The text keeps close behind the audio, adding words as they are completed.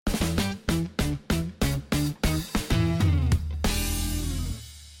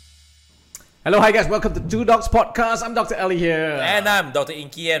Hello, hi guys, welcome to Two Dogs Podcast. I'm Dr. Ellie here. And I'm Dr.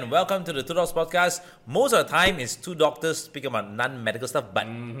 Inky, and welcome to the Two Dogs Podcast. Most of the time, it's two doctors speaking about non-medical stuff, but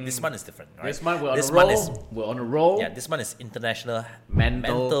this month is different, right? This month we're on a roll. Yeah, this month is International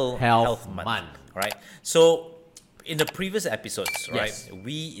Mental Health Month. Right? So, in the previous episodes, Yes. right,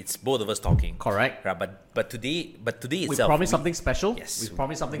 it's both of us talking. Correct. Right, but today We itself, promised something special. Yes. We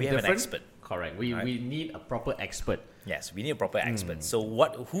promised something we have different. an expert. Correct. We need a proper expert. Yes, we need a proper expert. So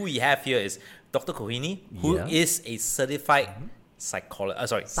who we have here is Dr. Kohini, who is a certified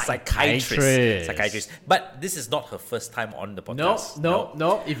psychiatrist. But this is not her first time on the podcast.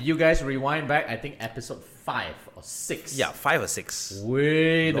 No. If you guys rewind back, I think episode 5 or 6. Yeah, 5 or 6.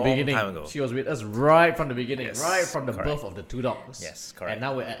 Way in the Long beginning. time ago. She was with us right from the beginning, Yes, right from the correct. birth of the Two Dogs. Yes, correct. And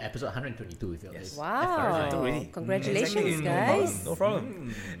now we're at episode 122. If you're Yes. Wow. Really? Congratulations, guys. No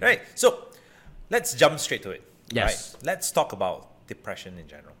problem. Right, so let's jump straight to it. Yes. Right? Let's talk about depression in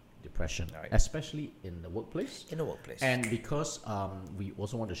general. Depression, Right. especially in the workplace. In the workplace. And because we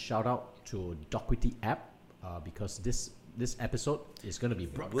also want to shout out to Docuity app because this episode is going to be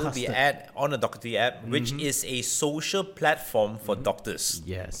broadcasted. will be on the Docuity app, which is a social platform for doctors.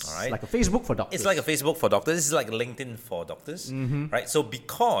 Yes. All right. Like a Facebook for doctors. It's like a Facebook for doctors. This is like LinkedIn for doctors, right? So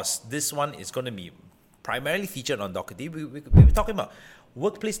because this one is going to be primarily featured on Docuity, we'll be talking about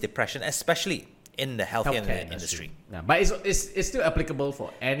workplace depression, especially in the healthcare industry. Yeah, but it's still applicable for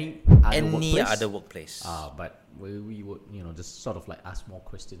any Other workplace. But we would just sort of like ask more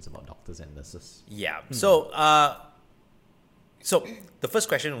questions about doctors and nurses. Yeah. So the first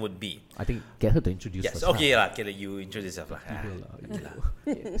question would be, I think get her to introduce yes. first. Okay, you introduce yourself.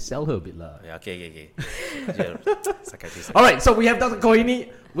 Sell her a bit lah. Yeah, okay. Psychiatrist. All right, so we have Dr. Kohini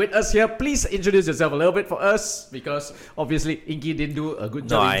with us here. Please introduce yourself a little bit for us because obviously Inky didn't do a good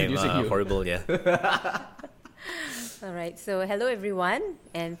job introducing you. Horrible, yeah. All right. So, hello, everyone.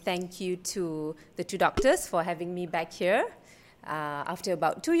 And thank you to the two doctors for having me back here after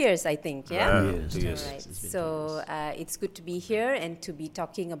about 2 years, I think. Yeah? 2 years. All right. So, it's good to be here and to be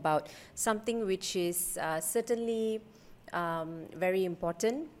talking about something which is certainly very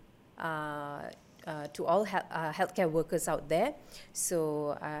important to all healthcare workers out there.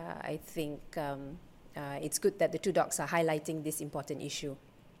 So, I think it's good that the two docs are highlighting this important issue.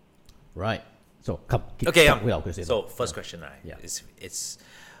 Right. So come. So first question, right? Yeah. It's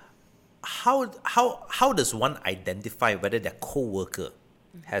how does one identify whether their co-worker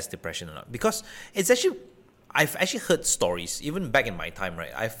has depression or not? Because I've actually heard stories even back in my time,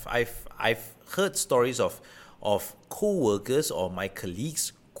 right? I've heard stories of co-workers or my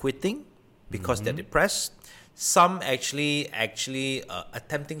colleagues quitting because they're depressed. Some actually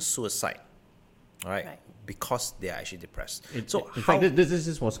attempting suicide, all right? Because they are actually depressed. In fact,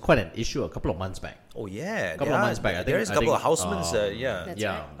 this was quite an issue a couple of months back. Oh yeah, a couple of months back. I think there is a couple of housemans. That's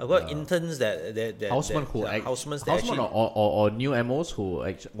right. I've got interns that housemen or new MOs who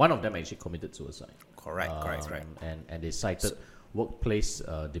actually, one of them actually committed suicide. Correct. And they cited workplace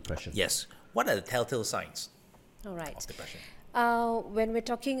depression. Yes. What are the telltale signs All right. of depression? When we're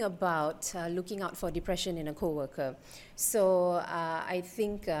talking about looking out for depression in a coworker, so I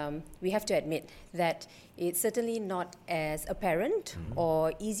think we have to admit that it's certainly not as apparent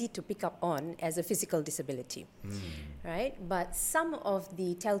or easy to pick up on as a physical disability, right? But some of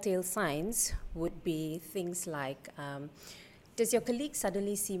the telltale signs would be things like, does your colleague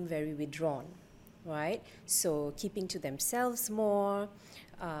suddenly seem very withdrawn, right? So keeping to themselves more.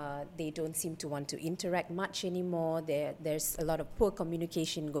 They don't seem to want to interact much anymore. There's a lot of poor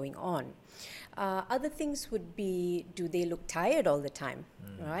communication going on. Other things would be, do they look tired all the time,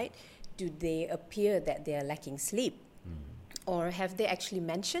 right? Do they appear that they are lacking sleep? Or have they actually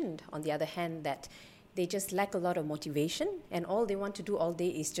mentioned, on the other hand, that they just lack a lot of motivation and all they want to do all day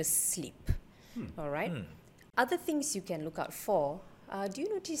is just sleep, all right? Other things you can look out for, do you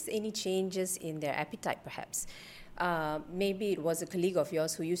notice any changes in their appetite perhaps? Maybe it was a colleague of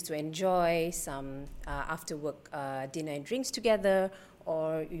yours who used to enjoy some after work dinner and drinks together,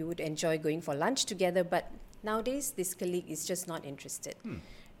 or you would enjoy going for lunch together, but nowadays this colleague is just not interested.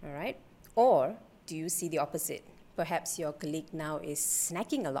 All right? Or do you see the opposite? Perhaps your colleague now is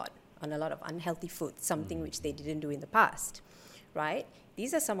snacking a lot on a lot of unhealthy food, something which they didn't do in the past, right?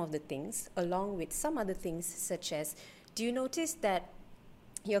 These are some of the things, along with some other things such as, do you notice that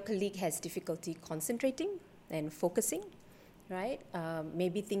your colleague has difficulty concentrating and focusing, right?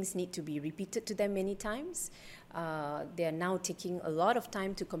 Maybe things need to be repeated to them many times. They are now taking a lot of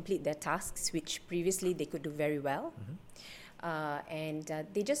time to complete their tasks, which previously they could do very well. And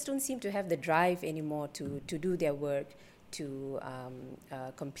they just don't seem to have the drive anymore to do their work, to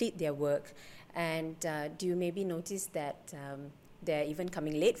complete their work. And do you maybe notice that They're even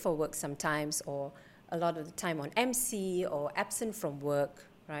coming late for work sometimes, or a lot of the time on MC or absent from work,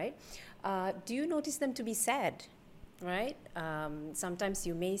 right? Do you notice them to be sad, right? Sometimes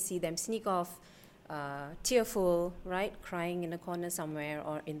you may see them sneak off, tearful, right? Crying in a corner somewhere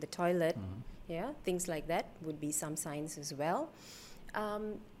or in the toilet. Yeah, things like that would be some signs as well.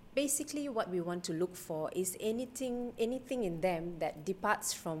 Basically, what we want to look for is anything in them that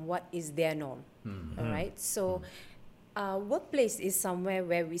departs from what is their norm. All right. So, workplace is somewhere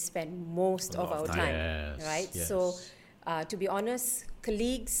where we spend most of our time, right? Yes. So, to be honest,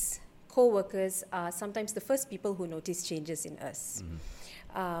 colleagues, co-workers are sometimes the first people who notice changes in us.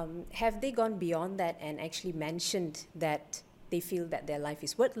 Have they gone beyond that and actually mentioned that they feel that their life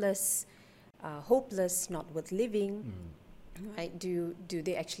is worthless, hopeless, not worth living? Right? Do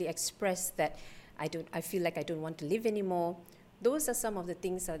they actually express that I feel like I don't want to live anymore? Those are some of the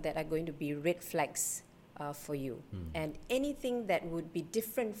things that are going to be red flags for you, and anything that would be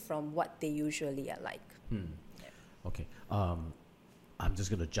different from what they usually are like. Okay. I'm just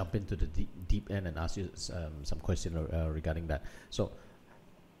going to jump into the deep end and ask you some question regarding that. So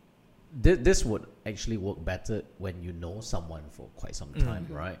this would actually work better when you know someone for quite some time,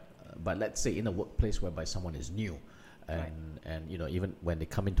 right? But let's say in a workplace whereby someone is new, and you know, even when they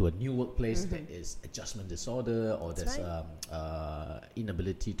come into a new workplace, there is adjustment disorder, or there's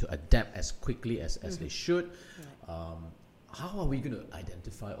inability to adapt as quickly as they should. How are we going to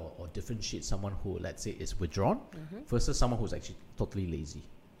identify or differentiate someone who, let's say, is withdrawn versus someone who's actually totally lazy?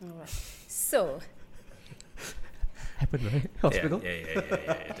 All right. So Happened, right? Hospital?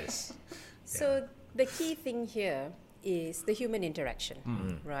 Yeah, it is. So the key thing here is the human interaction,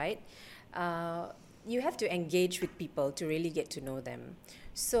 right? You have to engage with people to really get to know them.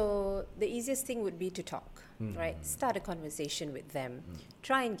 So the easiest thing would be to talk, right? Start a conversation with them.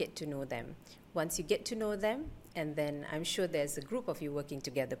 Try and get to know them. Once you get to know them, and then I'm sure there's a group of you working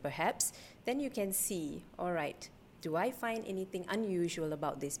together perhaps, then you can see, all right, do I find anything unusual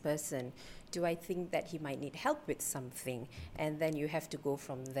about this person? Do I think that he might need help with something? And then you have to go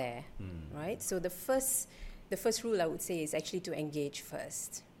from there, right? So the first rule I would say is actually to engage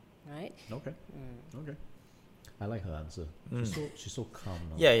first, right? Okay. Okay. I like her answer. She's so calm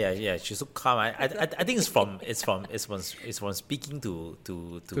now. Yeah. She's so calm. I think it's from speaking to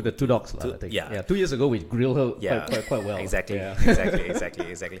the two dogs, I think. Yeah. 2 years ago we grilled her quite well. Exactly. Yeah.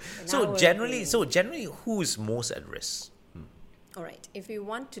 Exactly. So generally, who is most at risk? All right. If we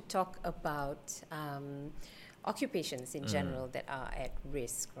want to talk about occupations in general that are at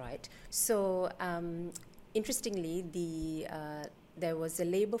risk, right? So interestingly, there was a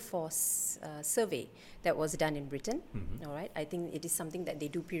labor force survey that was done in Britain. All right, I think it is something that they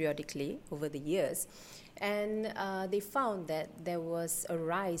do periodically over the years, and they found that there was a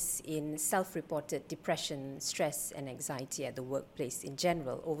rise in self-reported depression, stress, and anxiety at the workplace in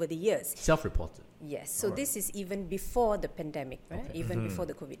general over the years. Self-reported. Yes. So this is even before the pandemic, right? Okay. Even before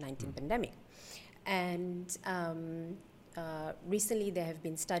the COVID-19 pandemic, and recently there have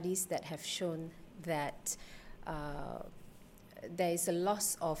been studies that have shown that there is a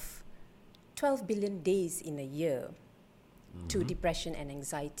loss of 12 billion days in a year to depression and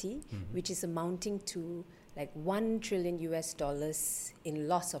anxiety, which is amounting to like $1 trillion in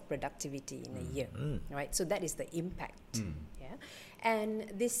loss of productivity in a year, right? So that is the impact, yeah.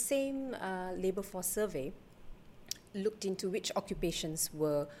 And this same labor force survey looked into which occupations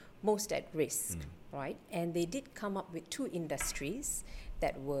were most at risk, right? And they did come up with 2 industries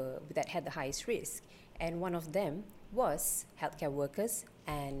that had the highest risk, and one of them was healthcare workers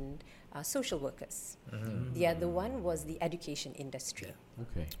and social workers. The other one was the education industry.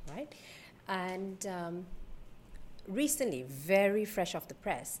 Okay. Right? And recently, very fresh off the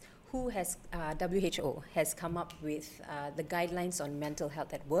press, WHO has come up with the guidelines on mental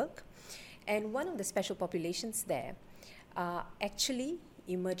health at work. And one of the special populations there are actually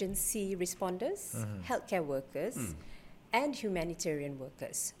emergency responders, healthcare workers, and humanitarian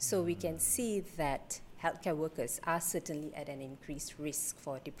workers. So we can see that healthcare workers are certainly at an increased risk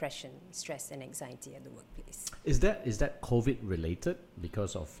for depression, stress, and anxiety at the workplace. Is that COVID related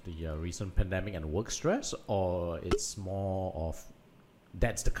because of the recent pandemic and work stress, or it's more of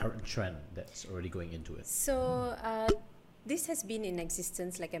that's the current trend that's already going into it? So this has been in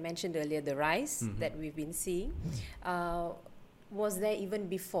existence, like I mentioned earlier, the rise that we've been seeing. Was there even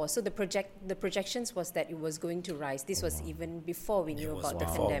before? So the projections was that it was going to rise. This was even before we knew about the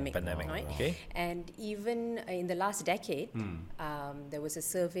pandemic. Right? Okay. And even in the last decade, there was a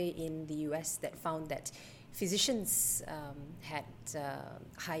survey in the US that found that physicians had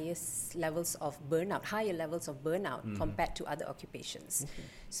higher levels of burnout compared to other occupations.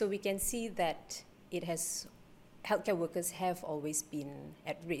 So we can see that it has healthcare workers have always been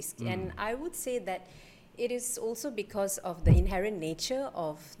at risk. And I would say that it is also because of the inherent nature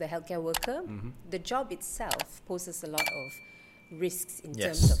of the healthcare worker. The job itself poses a lot of risks in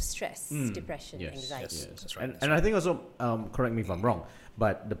terms of stress, depression, anxiety. Yes, that's right. And I think also, correct me if I'm wrong,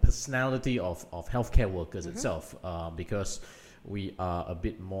 but the personality of healthcare workers itself, because we are a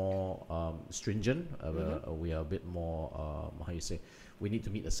bit more stringent, we are a bit more, how you say, we need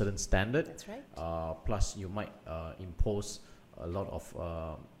to meet a certain standard. That's right. Plus, you might impose a lot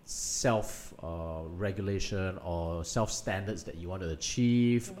of self-regulation or self-standards that you want to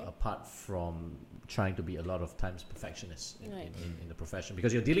achieve, apart from trying to be a lot of times perfectionist in the profession,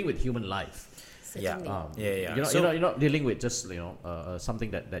 because you're dealing with human life. Certainly. You're not dealing with just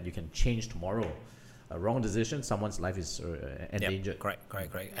something that you can change tomorrow. A wrong decision, someone's life is endangered. Correct.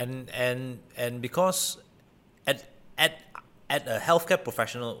 And because at a healthcare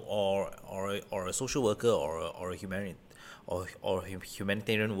professional or a social worker or a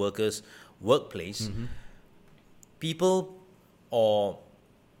humanitarian worker's workplace, people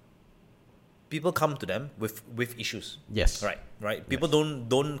come to them with issues. Yes. Right. People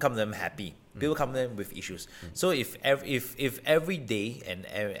don't come to them happy. People come to them with issues. So if every day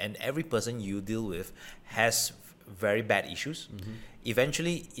and every person you deal with has very bad issues,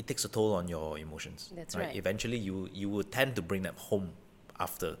 eventually it takes a toll on your emotions. That's right. Eventually you will tend to bring them home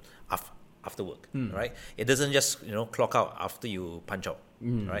after work, right? It doesn't just clock out after you punch out,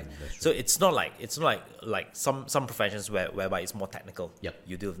 right? So it's not like some professions whereby it's more technical. Yep.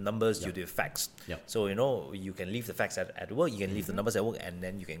 You deal with numbers, you deal with facts. Yep. So you can leave the facts at work, you can leave the numbers at work, and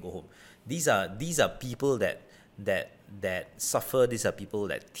then you can go home. These are people that suffer. These are people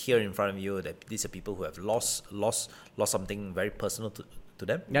that tear in front of you. These are people who have lost something very personal to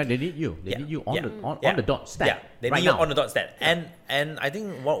them. Yeah, they need you. They need you on the dot stat. Yeah, they need you on the dot stat. And I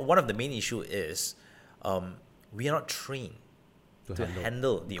think one of the main issue is we are not trained to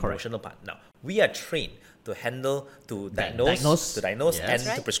handle the emotional part. Now, we are trained to diagnose Yes. and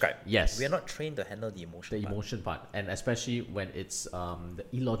right. to prescribe. Yes. We are not trained to handle the emotional The part. emotion part, and especially when it's the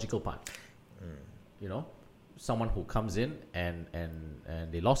illogical part. Someone who comes in and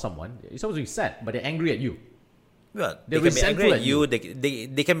they lost someone, it's supposed to be sad, but they're angry at you. Yeah, They're they can be angry resentful at at you. They can be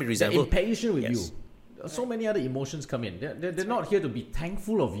They're resentful. impatient with Yes. you. So many other emotions come in. They're not here to be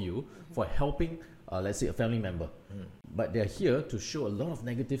thankful of you for helping, let's say, a family member. But they're here to show a lot of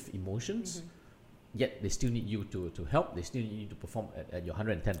negative emotions, yet they still need you to help. They still need you to perform at your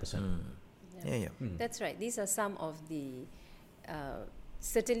 110%. Yeah. That's right. These are some of the,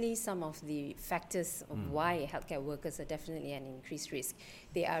 certainly some of the factors of why healthcare workers are definitely an increased risk.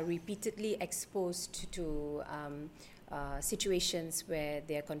 They are repeatedly exposed to situations where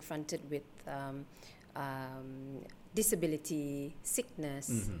they are confronted with disability,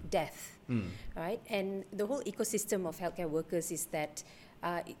 sickness, death, right? And the whole ecosystem of healthcare workers is that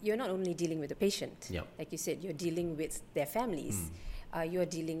you're not only dealing with the patient, Yep. like you said, you're dealing with their families. You're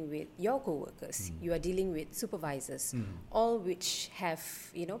dealing with your co-workers, you are dealing with supervisors, all which have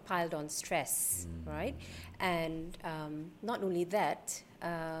piled on stress, right? And not only that,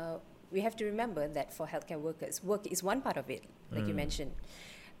 we have to remember that for healthcare workers, work is one part of it, like you mentioned.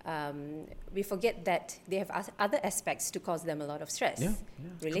 We forget that they have other aspects to cause them a lot of stress.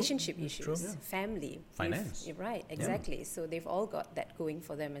 Relationship issues, family, Finance. right? Exactly. So they've all got that going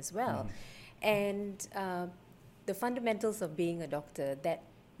for them as well, and the fundamentals of being a doctor, that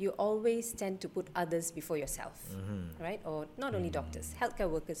you always tend to put others before yourself, right? Or not only doctors, healthcare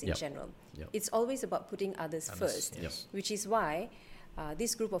workers in general. It's always about putting others first, which is why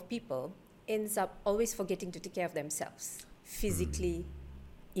this group of people ends up always forgetting to take care of themselves, physically,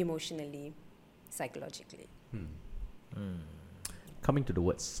 emotionally, psychologically. Coming to the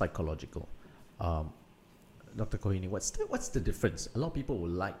word psychological, Dr. Kohini, what's the difference? A lot of people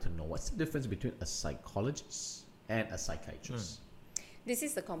would like to know what's the difference between a psychologist and a psychiatrist. This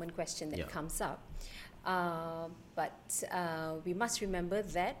is the common question that comes up. But we must remember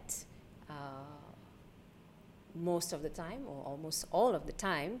that most of the time, or almost all of the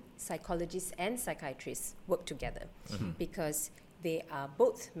time, psychologists and psychiatrists work together because they are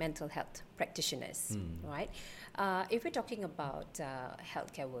both mental health practitioners, right? If we're talking about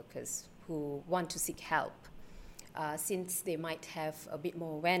healthcare workers who want to seek help, since they might have a bit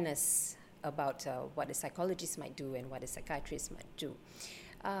more awareness about what a psychologist might do and what a psychiatrist might do.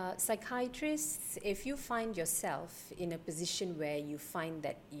 Psychiatrists, if you find yourself in a position where you find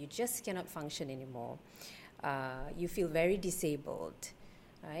that you just cannot function anymore, you feel very disabled,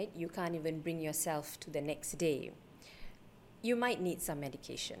 right? You can't even bring yourself to the next day, you might need some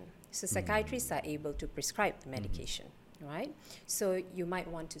medication. So psychiatrists are able to prescribe the medication, right? So you might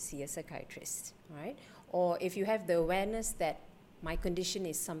want to see a psychiatrist, right? Or if you have the awareness that my condition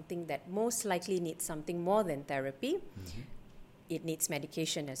is something that most likely needs something more than therapy, it needs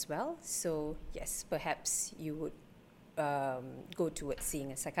medication as well. So yes, perhaps you would go towards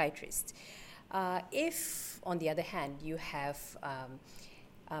seeing a psychiatrist. If, on the other hand, you have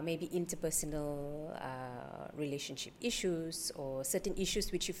maybe interpersonal relationship issues or certain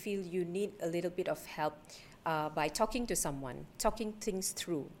issues which you feel you need a little bit of help by talking to someone, talking things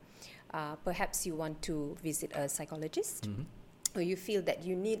through, perhaps you want to visit a psychologist, or you feel that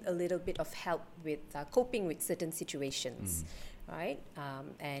you need a little bit of help with coping with certain situations, right?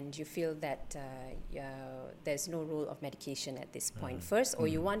 And you feel that there's no role of medication at this point first, or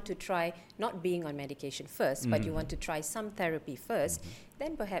you want to try not being on medication first, but you want to try some therapy first,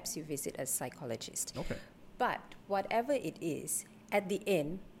 then perhaps you visit a psychologist. Okay. But whatever it is, at the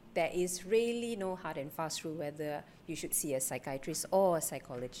end, there is really no hard and fast rule whether you should see a psychiatrist or a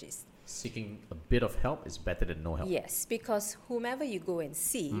psychologist. Seeking a bit of help is better than no help. Yes, because whomever you go and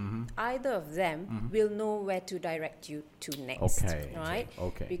see, either of them will know where to direct you to next, Okay. right?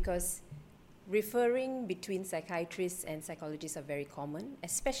 Okay. Because referring between psychiatrists and psychologists are very common,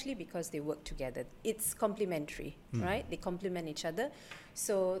 especially because they work together. It's complementary, right? They complement each other.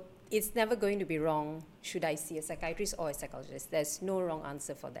 So it's never going to be wrong, should I see a psychiatrist or a psychologist? There's no wrong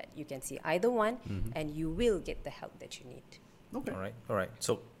answer for that. You can see either one and you will get the help that you need. Okay. All right.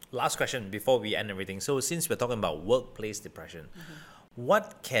 So last question before we end everything. So since we're talking about workplace depression,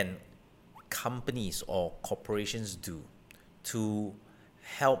 what can companies or corporations do to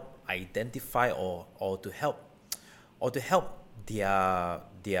help identify or to help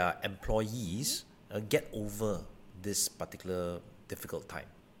their employees get over this particular difficult time?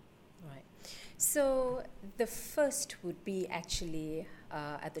 Right. So the first would be actually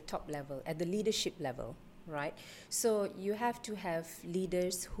at the top level, at the leadership level, right? So you have to have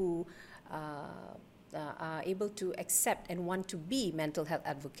leaders who are able to accept and want to be mental health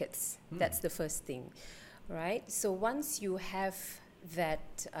advocates. That's the first thing, right? So once you have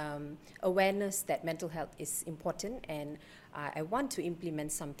that awareness that mental health is important and I want to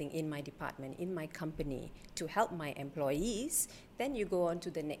implement something in my department, in my company to help my employees, then you go on to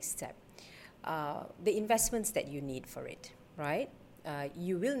the next step. The investments that you need for it, right?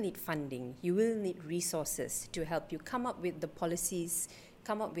 You will need funding, you will need resources to help you come up with the policies,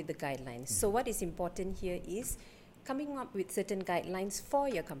 come up with the guidelines. So what is important here is coming up with certain guidelines for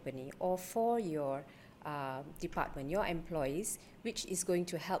your company or for your department, your employees, which is going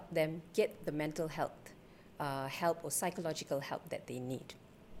to help them get the mental health help or psychological help that they need.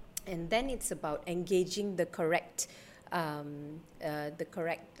 And then it's about engaging the correct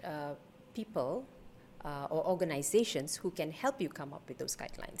people or organizations who can help you come up with those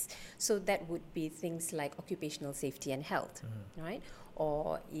guidelines. So that would be things like occupational safety and health, right?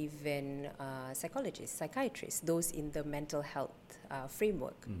 Or even psychologists, psychiatrists, those in the mental health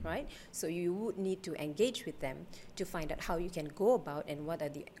framework, right? So you would need to engage with them to find out how you can go about and what are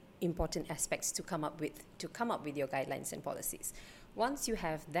the important aspects to come up with your guidelines and policies. Once you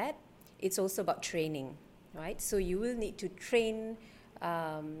have that, it's also about training, right? So you will need to train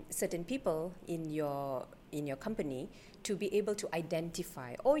certain people in your company to be able to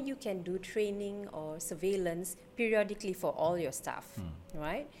identify, or you can do training or surveillance periodically for all your staff,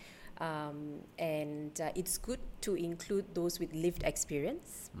 right? And it's good to include those with lived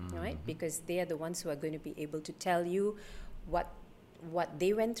experience, right? Because they are the ones who are going to be able to tell you what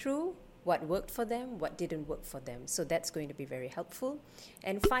they went through, what worked for them, what didn't work for them. So that's going to be very helpful.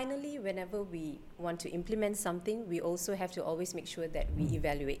 And finally, whenever we want to implement something, we also have to always make sure that we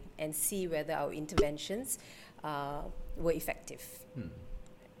evaluate and see whether our interventions were effective.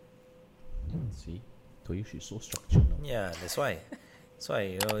 See, told you she's so structured now. Yeah, that's why. That's why,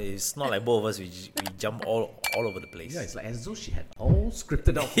 it's not like both of us, we jump all over the place. Yeah, it's like as though she had all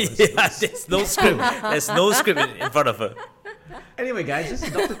scripted out for us. Yeah, there's no script. There's no script in front of her. Anyway, guys, this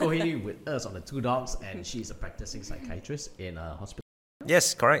is Dr. Kohini with us on the Two Dogs, and she's a practicing psychiatrist in a hospital.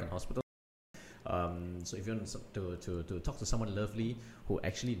 Yes, correct. Hospital. So if you want to talk to someone lovely who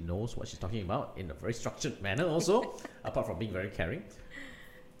actually knows what she's talking about in a very structured manner also, apart from being very caring,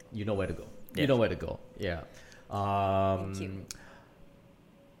 you know where to go. Yeah. You know where to go. Yeah. Thank you.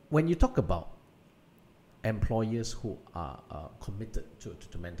 When you talk about employers who are committed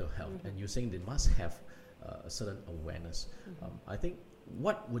to mental health, and you're saying they must have a certain awareness, I think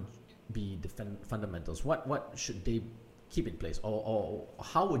what would be the fundamentals? What should they keep in place, or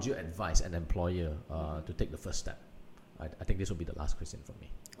how would you advise an employer to take the first step? I think this will be the last question from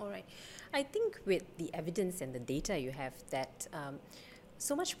me. All right. I think with the evidence and the data you have that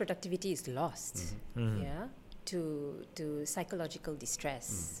so much productivity is lost. Yeah. to psychological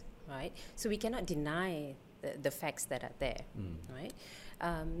distress, right? So we cannot deny the facts that are there, right?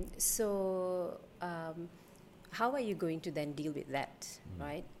 How are you going to then deal with that,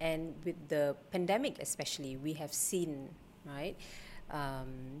 right? And with the pandemic especially, we have seen, right,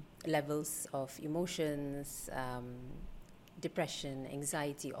 levels of emotions, depression,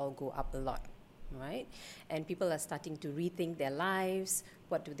 anxiety all go up a lot, right? And people are starting to rethink their lives.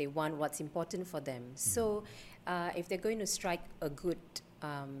 What do they want? What's important for them? So if they're going to strike a good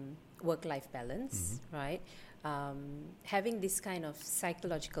work-life balance, right, having this kind of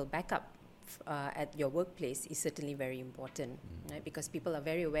psychological backup at your workplace is certainly very important, right? Because people are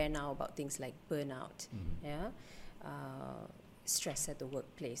very aware now about things like burnout, stress at the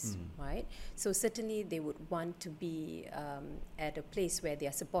workplace, right? So certainly they would want to be at a place where they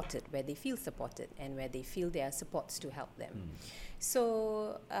are supported, where they feel supported, and where they feel there are supports to help them.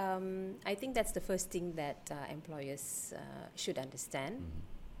 So I think that's the first thing that employers should understand.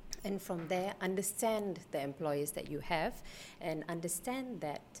 And from there, understand the employers that you have, and understand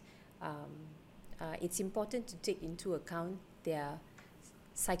that it's important to take into account their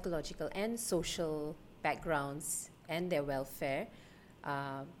psychological and social backgrounds and their welfare.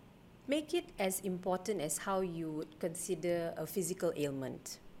 Make it as important as how you would consider a physical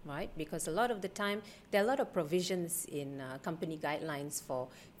ailment, right? Because a lot of the time, there are a lot of provisions in company guidelines for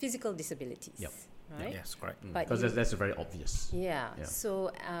physical disabilities. Yep. Right? Yes, correct. Because that's very obvious. Yeah.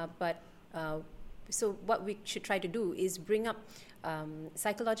 So, so what we should try to do is bring up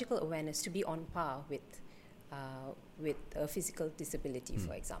psychological awareness to be on par with a physical disability,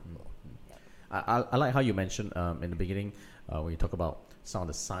 for example. I like how you mentioned in the beginning when you talk about some of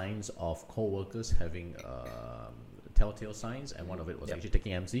the signs of co-workers having telltale signs, and one of it was actually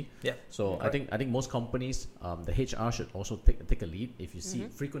taking MC. Yeah. So I think most companies, the HR should also take a lead. If you see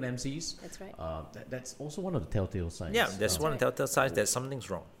frequent MCs, That's right. That's also one of the telltale signs. Yeah, that's one telltale sign that something's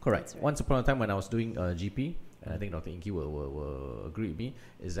wrong. Correct. That's right. Once upon a time when I was doing GP, and I think Dr. Inky will agree with me,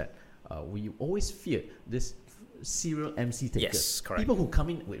 is that we always feared this serial MC takers. Yes, correct. People who come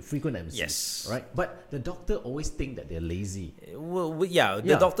in with frequent MCs. Yes. Right? But the doctor always think that they're lazy.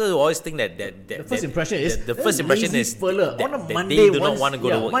 The doctor will always think that The first impression is the first impression is fella. that, On a that Monday, they do not want to go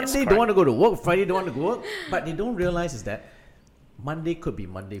to work. Monday Yes, don't want to go to work. Friday don't want to go to work. But they don't realize is that Monday could be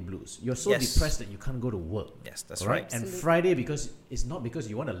Monday blues. You're so Yes. depressed that you can't go to work. Yes, that's right. right. And Absolutely. Friday, because it's not because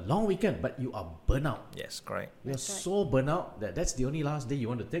you want a long weekend, but you are burnout. Yes, correct. You're That's right. so burnt out that that's the only last day you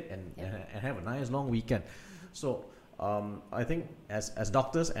want to take and have a nice long weekend. So I think as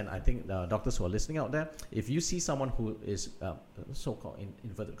doctors, and I think doctors who are listening out there, if you see someone who is so-called in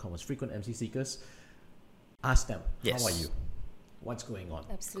inverted commas frequent MC seekers, ask them, Yes. how are you? What's going on?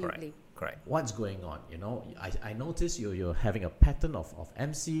 Absolutely. Correct. What's going on? You know, I notice you're having a pattern of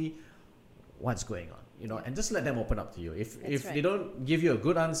MC. What's going on? You know, and just let them open up to you. If That's they right. don't give you a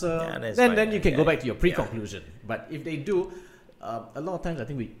good answer, that's then fine. you can go Yeah. back to your pre-conclusion. But if they do, a lot of times I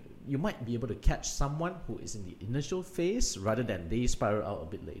think you might be able to catch someone who is in the initial phase rather than they spiral out a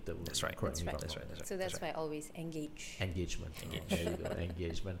bit later. That's right. Correct me if I'm That's wrong. right. So that's why always engage. Engagement. There you go.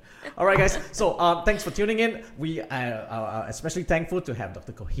 Engagement. All right, guys. So thanks for tuning in. We are especially thankful to have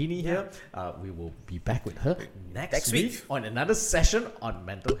Dr. Kohini here. We will be back with her next week on another session on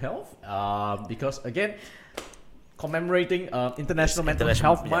mental health. Because again, commemorating International Mental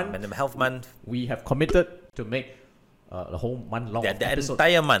Health Month, Mental Health Month. we have committed to make the whole month long The episode.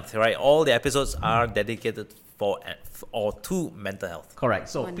 entire month, right? All the episodes are dedicated to mental health. Correct.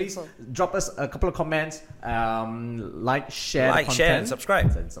 So Wonderful. please drop us a couple of comments, like, share, the Share, and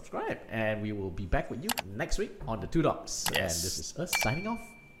content, subscribe. and we will be back with you next week on the Two Dots. Yes. And this is us signing off.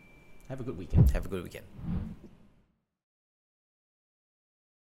 Have a good weekend. Have a good weekend.